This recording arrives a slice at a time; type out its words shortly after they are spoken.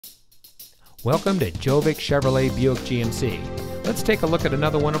Welcome to Gjovik Chevrolet Buick GMC. Let's take a look at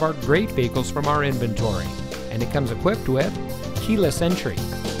another one of our great vehicles from our inventory. And it comes equipped with keyless entry,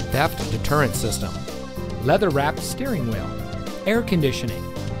 theft deterrent system, leather-wrapped steering wheel, air conditioning,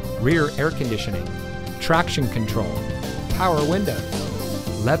 rear air conditioning, traction control, power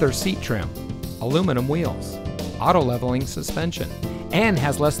windows, leather seat trim, aluminum wheels, auto-leveling suspension, and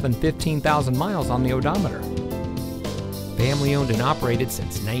has less than 15,000 miles on the odometer. Family owned and operated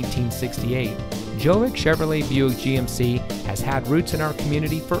since 1968, Gjovik Chevrolet Buick GMC has had roots in our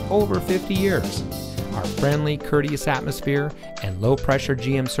community for over 50 years. Our friendly, courteous atmosphere and low-pressure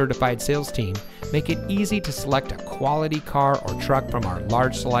GM certified sales team make it easy to select a quality car or truck from our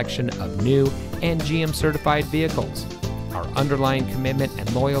large selection of new and GM certified vehicles. Our underlying commitment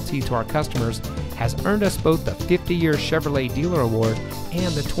and loyalty to our customers has earned us both the 50-year Chevrolet Dealer Award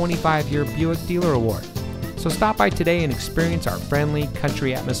and the 25-year Buick Dealer Award. So stop by today and experience our friendly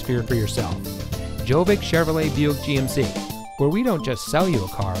country atmosphere for yourself. Gjovik Chevrolet Buick GMC, where we don't just sell you a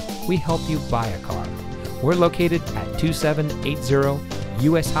car, we help you buy a car. We're located at 2780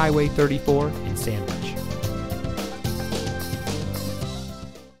 US Highway 34 in San Francisco.